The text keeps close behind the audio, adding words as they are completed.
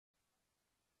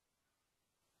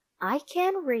I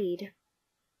can read.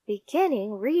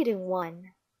 Beginning reading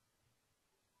 1.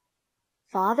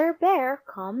 Father Bear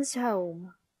comes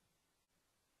home.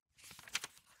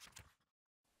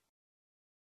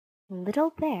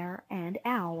 Little Bear and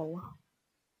Owl.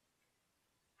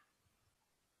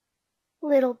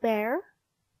 Little Bear,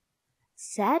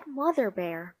 said Mother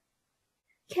Bear,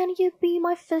 can you be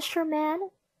my fisherman?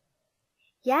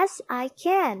 Yes, I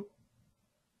can,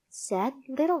 said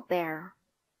Little Bear.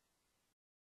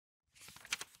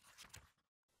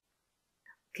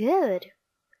 Good,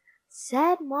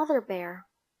 said Mother Bear.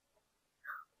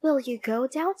 Will you go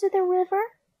down to the river?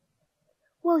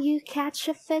 Will you catch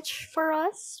a fish for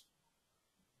us?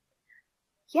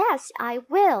 Yes, I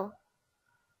will,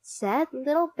 said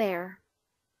Little Bear.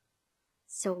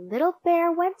 So Little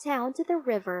Bear went down to the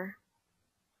river,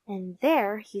 and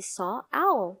there he saw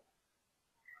Owl.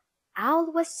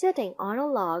 Owl was sitting on a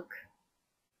log.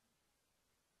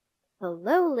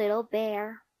 Hello, Little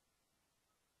Bear,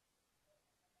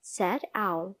 said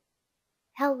Owl.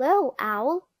 Hello,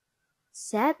 Owl,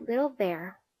 said Little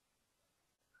Bear.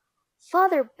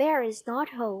 Father Bear is not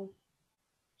home.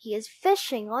 He is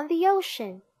fishing on the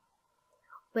ocean.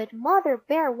 But Mother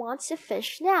Bear wants a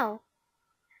fish now,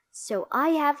 so I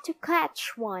have to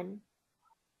catch one.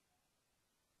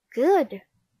 Good,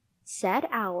 said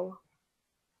Owl.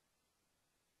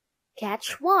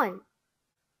 Catch one.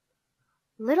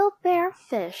 Little Bear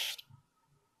fished.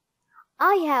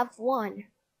 I have one,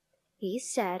 he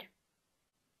said.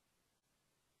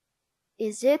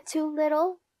 Is it too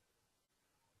little?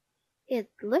 It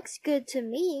looks good to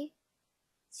me,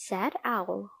 said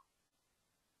Owl.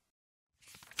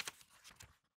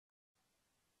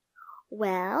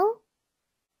 Well,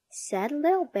 said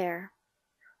Little Bear,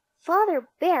 Father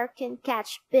Bear can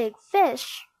catch big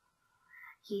fish.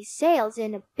 He sails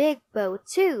in a big boat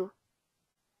too.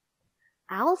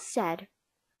 Owl said,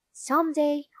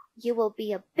 someday you will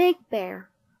be a big bear.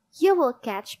 You will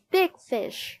catch big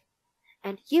fish,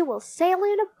 and you will sail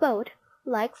in a boat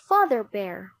like Father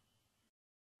Bear.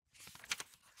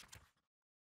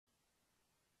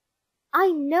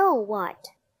 I know what,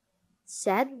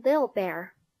 said Little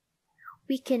Bear.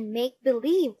 We can make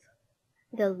believe.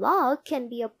 The log can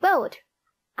be a boat.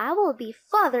 I will be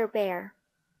Father Bear.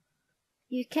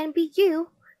 You can be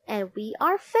you, and we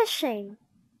are fishing.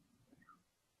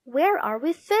 Where are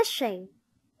we fishing?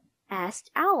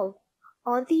 Asked Owl.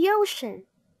 On the ocean,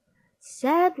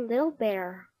 said Little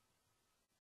Bear.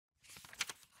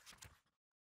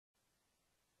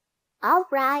 All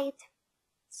right,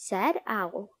 said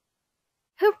Owl.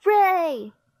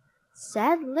 Hooray!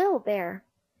 Said Little Bear.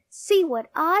 See what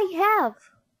I have.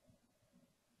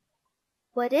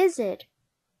 What is it?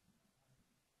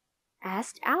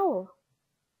 Asked Owl.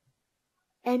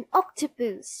 An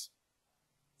octopus,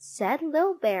 said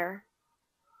Little Bear.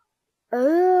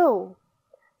 Oh,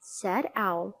 said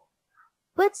Owl.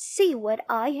 But see what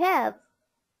I have.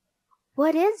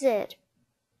 What is it?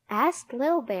 Asked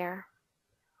Little Bear.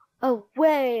 A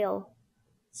whale,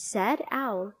 said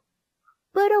Owl.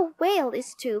 But a whale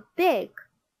is too big,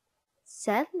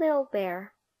 said Little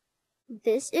Bear.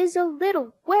 This is a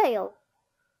little whale,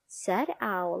 said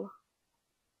Owl.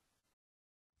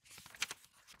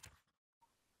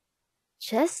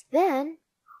 Just then,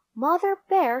 Mother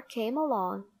Bear came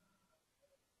along.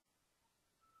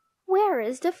 Where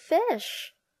is the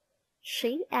fish?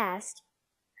 She asked.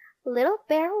 Little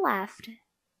Bear laughed.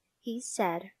 He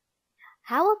said,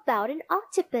 how about an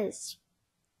octopus?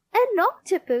 An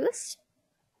octopus?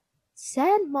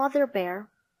 Said Mother Bear.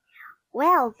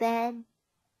 Well then,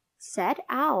 said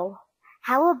Owl,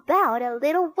 how about a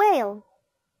little whale?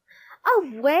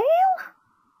 A whale?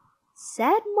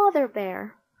 Said Mother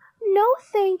Bear. No,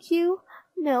 thank you,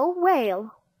 no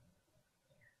whale.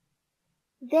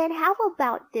 Then how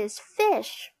about this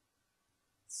fish?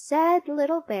 Said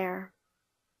Little Bear.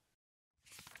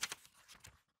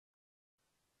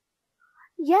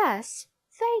 Yes,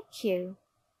 thank you,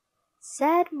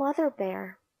 said Mother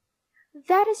Bear.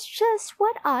 That is just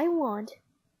what I want.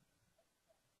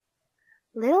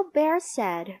 Little Bear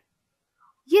said,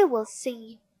 you will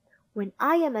see. When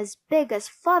I am as big as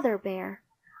Father Bear,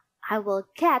 I will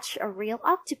catch a real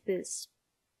octopus.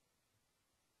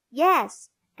 Yes,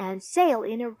 and sail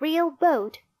in a real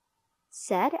boat,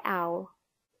 said Owl.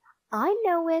 I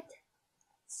know it,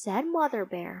 said Mother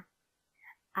Bear.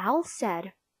 Owl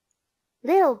said,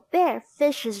 Little Bear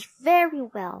fishes very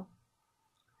well.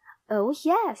 Oh,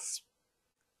 yes,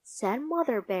 said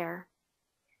Mother Bear.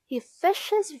 He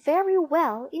fishes very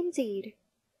well indeed.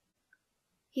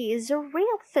 He is a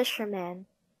real fisherman,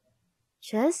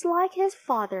 just like his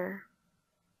father.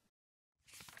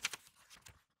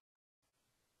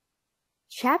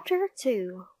 Chapter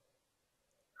 2.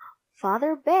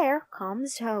 Father Bear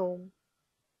Comes Home.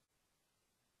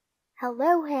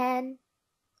 Hello, Hen.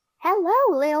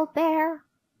 Hello, Little Bear.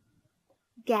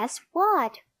 Guess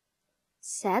what?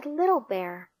 Said Little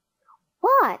Bear.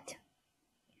 What?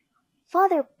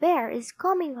 Father Bear is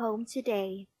coming home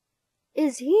today.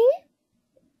 Is he?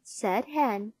 Said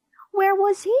Hen. Where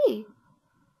was he?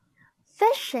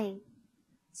 Fishing,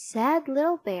 said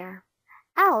Little Bear.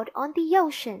 Out on the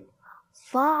ocean,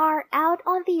 far out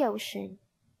on the ocean.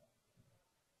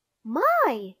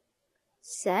 My,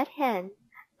 said Hen.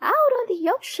 Out on the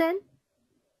ocean?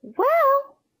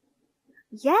 Well,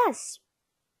 yes,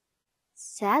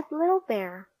 said Little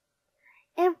Bear.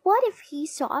 And what if he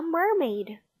saw a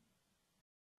mermaid?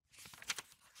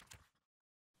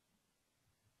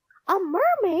 A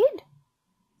mermaid?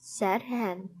 Said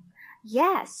Hen.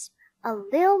 Yes, a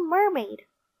little mermaid,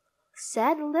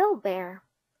 said Little Bear.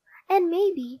 And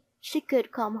maybe she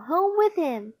could come home with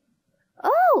him.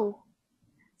 Oh,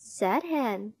 said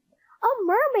Hen, a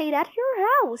mermaid at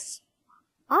your house.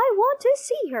 I want to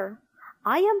see her.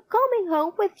 I am coming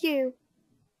home with you.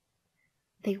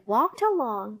 They walked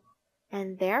along,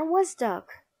 and there was Duck.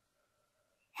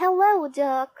 Hello,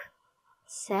 Duck,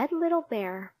 said Little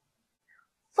Bear.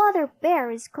 Father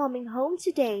Bear is coming home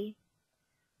today.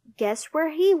 Guess where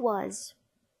he was?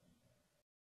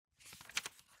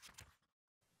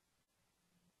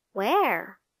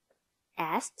 Where?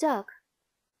 asked Duck.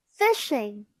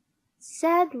 Fishing,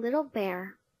 said Little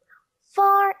Bear.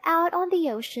 Far out on the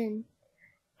ocean,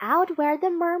 out where the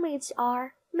mermaids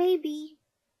are, maybe.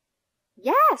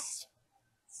 Yes,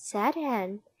 said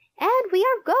Hen, and we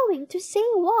are going to see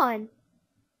one.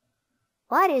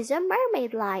 What is a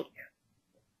mermaid like?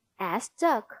 asked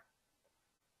Duck.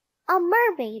 A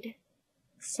mermaid,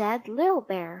 said Little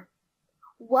Bear.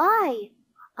 Why,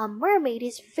 a mermaid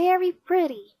is very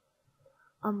pretty.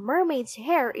 A mermaid's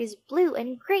hair is blue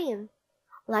and green,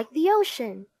 like the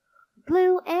ocean,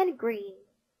 blue and green.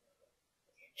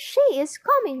 She is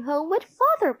coming home with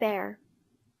Father Bear,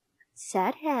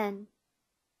 said Hen.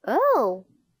 Oh,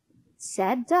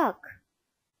 said Duck.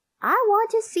 I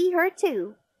want to see her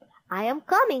too. I am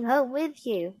coming home with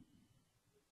you.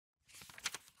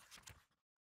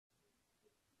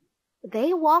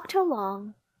 They walked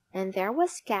along, and there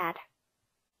was Cat.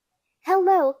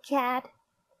 Hello, Cat,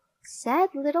 said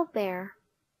Little Bear.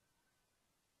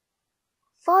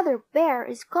 Father Bear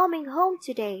is coming home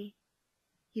today.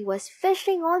 He was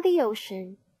fishing on the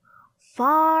ocean,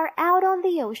 far out on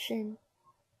the ocean.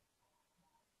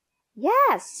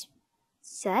 Yes,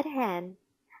 said Hen,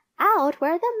 out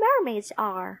where the mermaids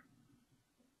are.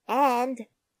 And,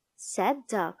 said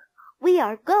Duck, we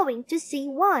are going to see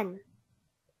one.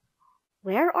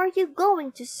 Where are you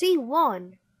going to see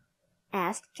one?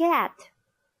 asked Cat.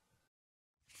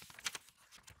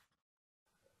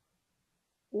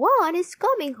 One is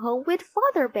coming home with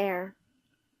Father Bear,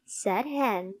 said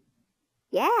Hen.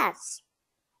 Yes,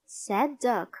 said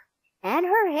Duck, and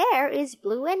her hair is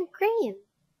blue and green.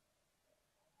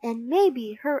 And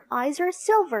maybe her eyes are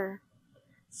silver,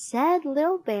 said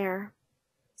Little Bear.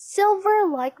 Silver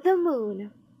like the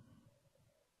moon.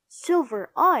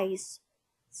 Silver eyes,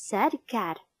 said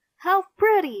Cat. How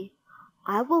pretty!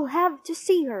 I will have to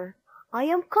see her. I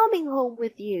am coming home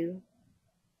with you.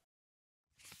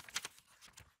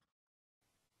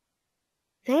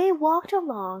 They walked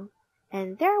along,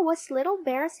 and there was Little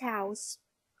Bear's house.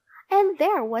 And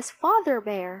there was Father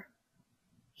Bear.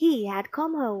 He had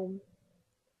come home.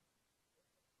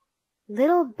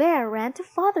 Little Bear ran to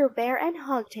Father Bear and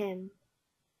hugged him.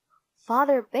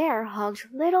 Father Bear hugged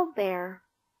Little Bear.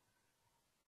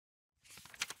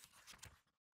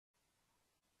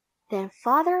 Then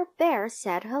Father Bear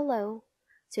said hello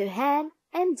to Hen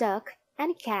and Duck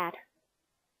and Cat.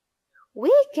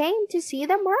 We came to see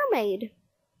the mermaid,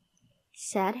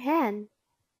 said Hen.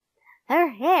 Her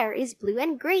hair is blue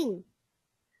and green,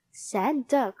 said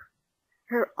Duck.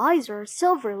 Her eyes are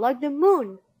silver like the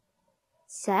moon,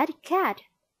 said Cat.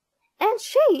 And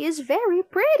she is very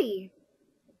pretty,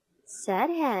 said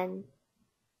Hen.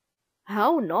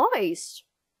 How nice,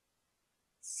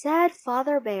 said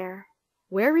Father Bear.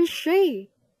 Where is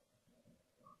she?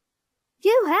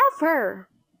 You have her,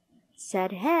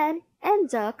 said Hen and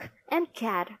Duck and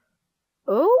Cat.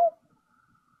 Oh,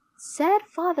 said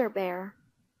Father Bear.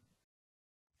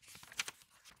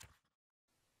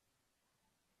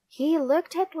 He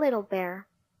looked at Little Bear.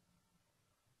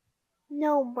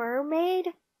 No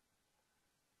mermaid?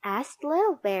 asked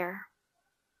Little Bear.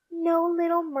 No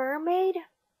little mermaid?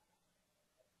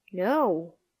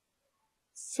 No,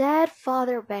 said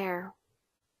Father Bear.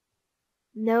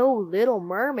 No little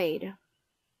mermaid.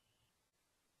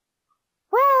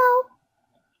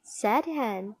 said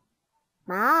Hen.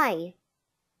 My,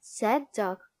 said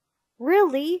Duck.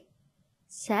 Really?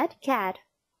 said Cat.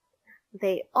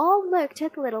 They all looked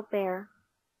at Little Bear.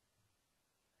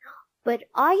 But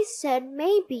I said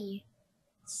maybe,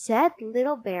 said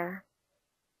Little Bear.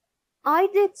 I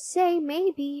did say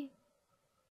maybe.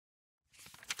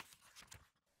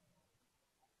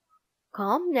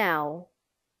 Come now,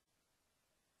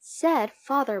 said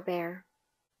Father Bear.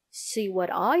 See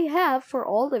what I have for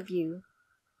all of you.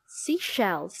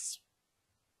 Seashells.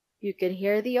 You can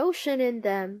hear the ocean in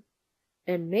them,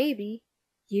 and maybe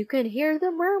you can hear the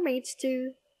mermaids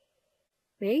too.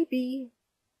 Maybe.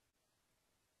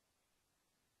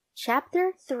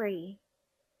 Chapter 3.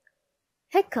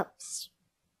 Hiccups.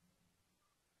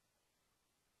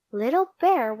 Little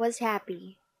Bear was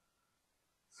happy.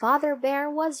 Father Bear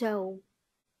was home.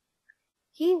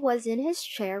 He was in his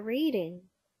chair reading.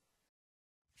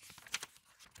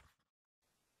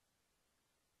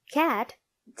 Cat,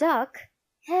 Duck,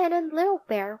 Hen, and Little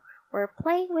Bear were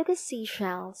playing with the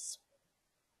seashells.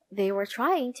 They were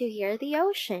trying to hear the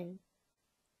ocean.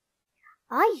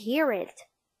 I hear it,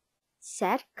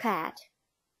 said Cat.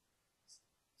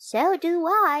 So do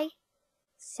I,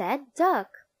 said Duck.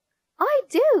 I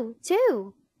do,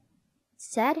 too,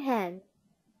 said Hen.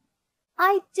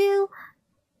 I do,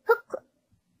 hook,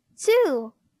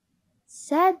 too,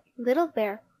 said Little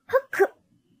Bear. Hook,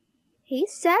 he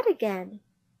said again.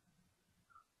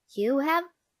 You have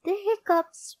the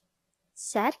hiccups,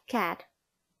 said Cat.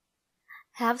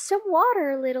 Have some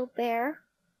water, Little Bear,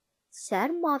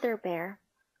 said Mother Bear.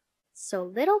 So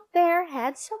Little Bear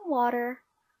had some water,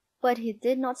 but he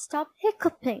did not stop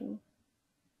hiccuping.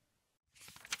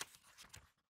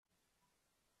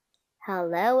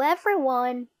 Hello,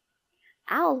 everyone.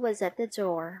 Owl was at the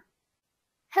door.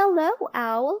 Hello,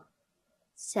 Owl,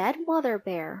 said Mother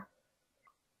Bear.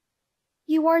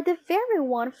 You are the very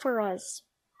one for us.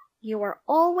 You are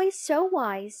always so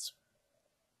wise.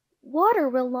 Water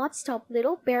will not stop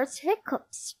Little Bear's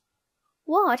hiccups.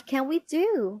 What can we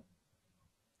do?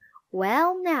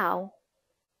 Well now,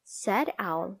 said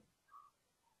Owl.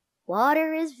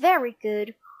 Water is very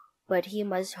good, but he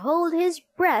must hold his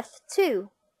breath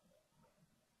too.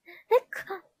 Hic,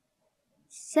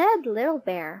 said Little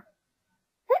Bear.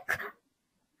 Hic,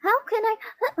 how can I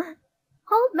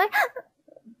hold my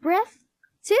breath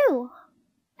too?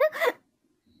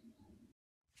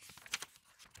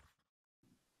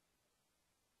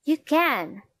 You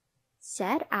can,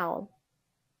 said Owl.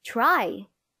 Try.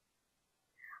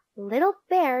 Little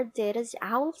Bear did as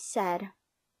Owl said.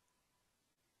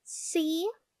 See,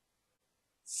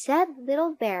 said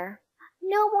Little Bear.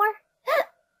 No more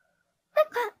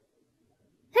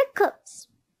hiccups.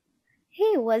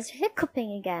 He was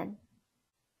hiccuping again.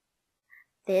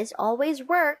 This always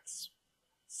works,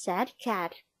 said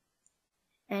Cat,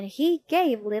 and he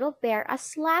gave Little Bear a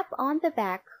slap on the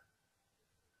back.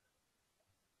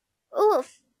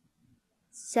 Oof,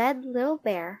 said Little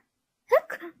Bear.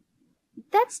 Hic,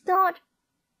 that's not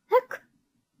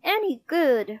any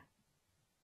good.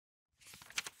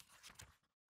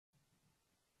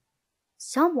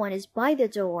 Someone is by the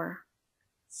door,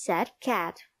 said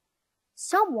Cat.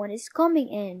 Someone is coming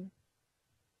in.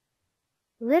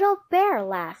 Little Bear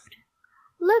laughed.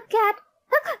 Look at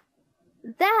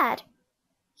that,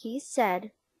 he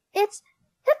said. It's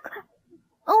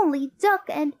only Duck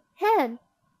and Hen.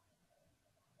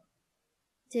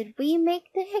 Did we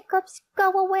make the hiccups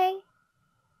go away?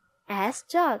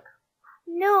 Asked Duck.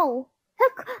 No,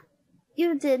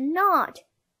 you did not,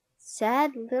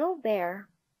 said Little Bear.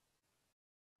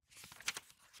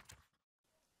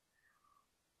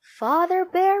 Father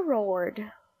Bear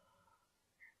roared.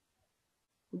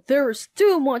 There's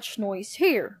too much noise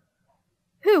here.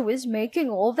 Who is making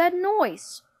all that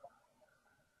noise?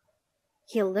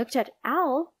 He looked at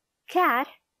Owl, Cat,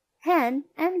 Hen,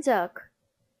 and Duck.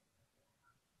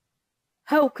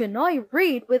 How can I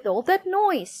read with all that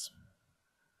noise?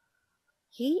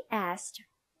 He asked,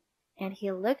 and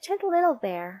he looked at Little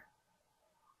Bear.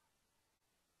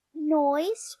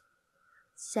 Noise?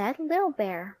 said Little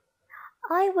Bear.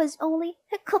 I was only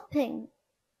hiccuping.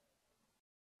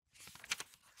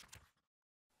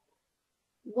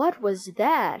 What was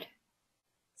that?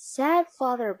 said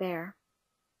Father Bear.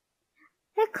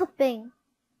 Hiccuping,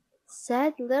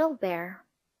 said Little Bear.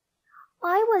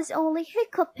 I was only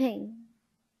hiccuping.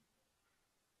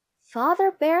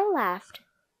 Father Bear laughed.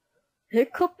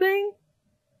 Hiccuping?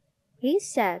 He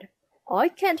said. I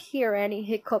can't hear any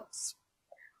hiccups.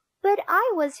 But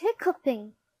I was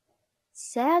hiccuping,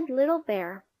 said Little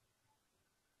Bear.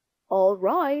 All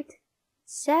right,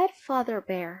 said Father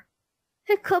Bear.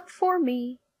 Hiccup for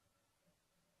me.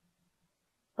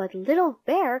 but Little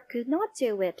Bear could not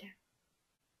do it.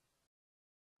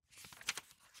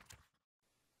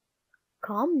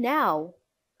 "Come now,"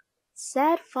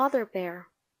 said Father Bear.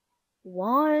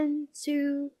 "1,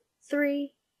 2,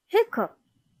 3, hiccup!"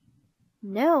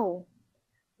 No,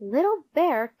 Little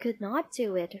Bear could not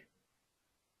do it.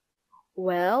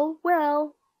 "Well,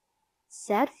 well,"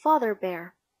 said Father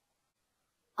Bear,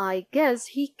 "I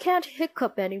guess he can't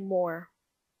hiccup any more."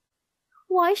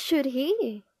 "Why should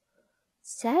he?"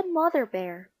 said Mother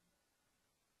Bear.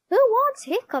 "Who wants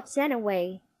hiccups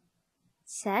anyway?"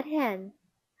 said Hen.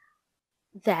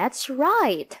 "That's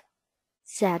right,"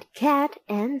 said Cat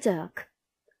and Duck.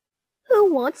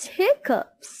 "Who wants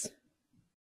hiccups?"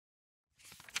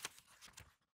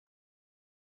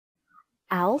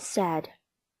 Owl said,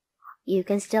 "You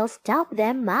can still stop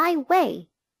them my way.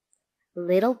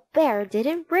 Little Bear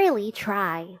didn't really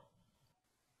try."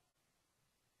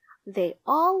 They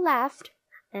all laughed,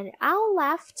 and Owl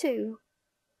laughed too.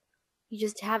 "You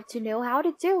just have to know how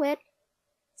to do it,"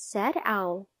 said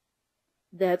Owl.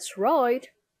 "That's right,"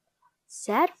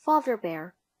 said Father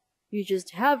Bear. "You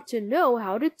just have to know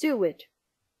how to do it."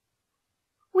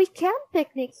 "We can't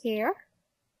picnic here,"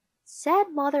 said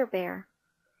Mother Bear.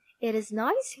 "It is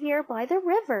nice here by the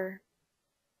river."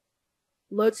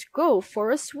 "Let's go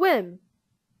for a swim,"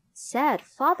 said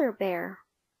Father Bear.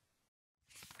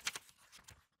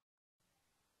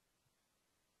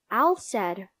 Owl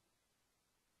said,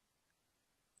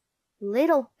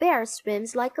 "Little Bear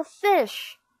swims like a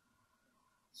fish."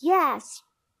 "Yes,"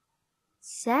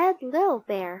 said Little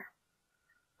Bear,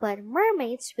 "but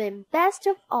mermaids swim best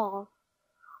of all.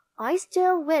 I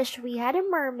still wish we had a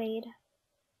mermaid."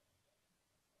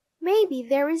 "Maybe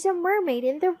there is a mermaid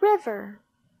in the river."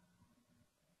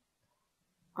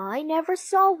 "I never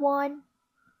saw one,"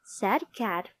 said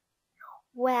Cat.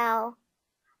 "Well,"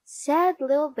 said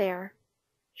Little Bear,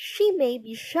 "she may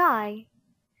be shy.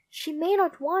 She may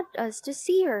not want us to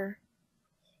see her.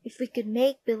 If we could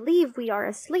make believe we are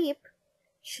asleep,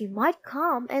 she might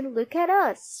come and look at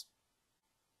us."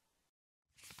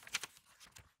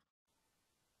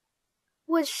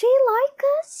 "Would she like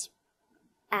us?"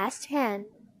 asked Hen.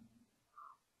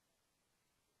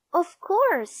 "Of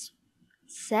course,"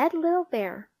 said Little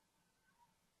Bear.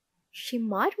 "She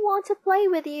might want to play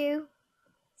with you,"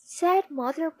 said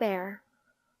Mother Bear.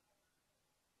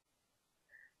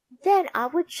 "Then I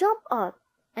would jump up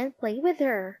and play with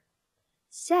her,"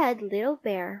 said Little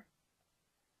Bear.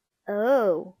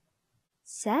 "Oh,"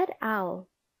 said Owl,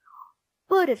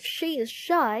 "but if she is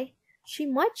shy, she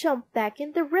might jump back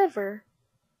in the river.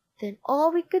 Then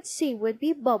all we could see would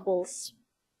be bubbles."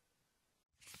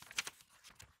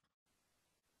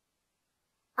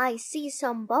 "I see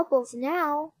some bubbles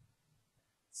now,"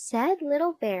 said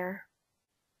Little Bear.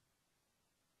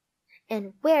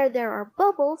 "And where there are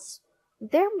bubbles,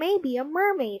 there may be a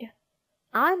mermaid.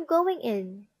 I'm going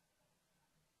in."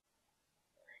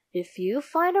 "If you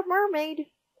find a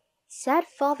mermaid," said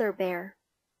Father Bear,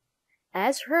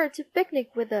 "ask her to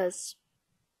picnic with us."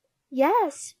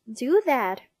 "Yes, do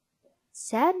that,"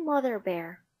 said Mother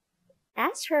Bear.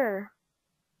 "Ask her."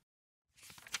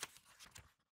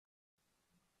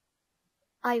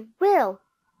 "I will,"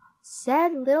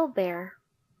 said Little Bear,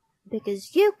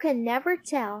 "because you can never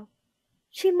tell.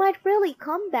 She might really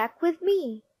come back with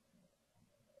me."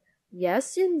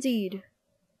 "Yes, indeed,"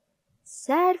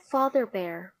 said Father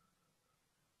Bear.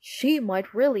 "She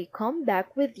might really come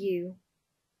back with you,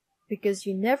 because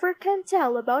you never can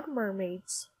tell about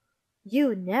mermaids.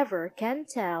 You never can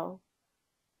tell."